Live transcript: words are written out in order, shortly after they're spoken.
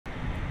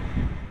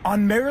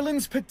On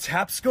Maryland's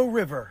Patapsco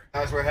River.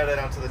 As we're headed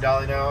out to the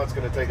dolly now, it's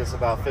going to take us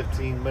about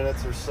 15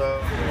 minutes or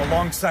so.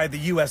 Alongside the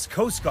U.S.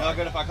 Coast Guard. All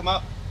good if I come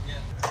up?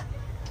 Yeah.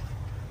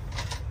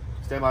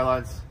 Stand by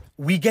lines.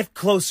 We get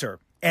closer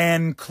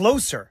and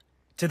closer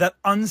to that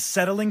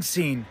unsettling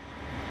scene.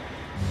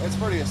 It's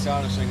pretty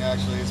astonishing,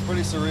 actually. It's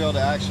pretty surreal to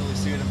actually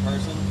see it in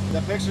person.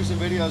 The pictures and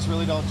videos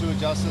really don't do it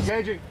justice.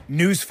 Engaging.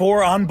 News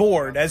 4 on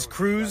board as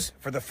crews,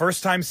 for the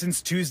first time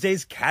since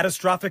Tuesday's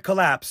catastrophic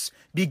collapse,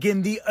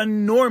 begin the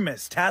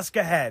enormous task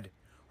ahead,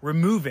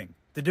 removing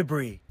the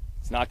debris.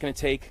 It's not going to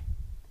take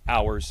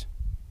hours.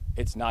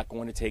 It's not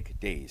going to take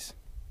days.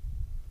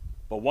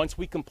 But once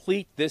we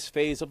complete this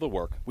phase of the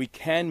work, we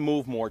can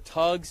move more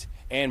tugs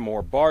and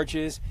more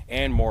barges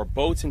and more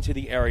boats into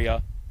the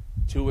area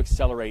to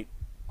accelerate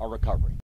our recovery.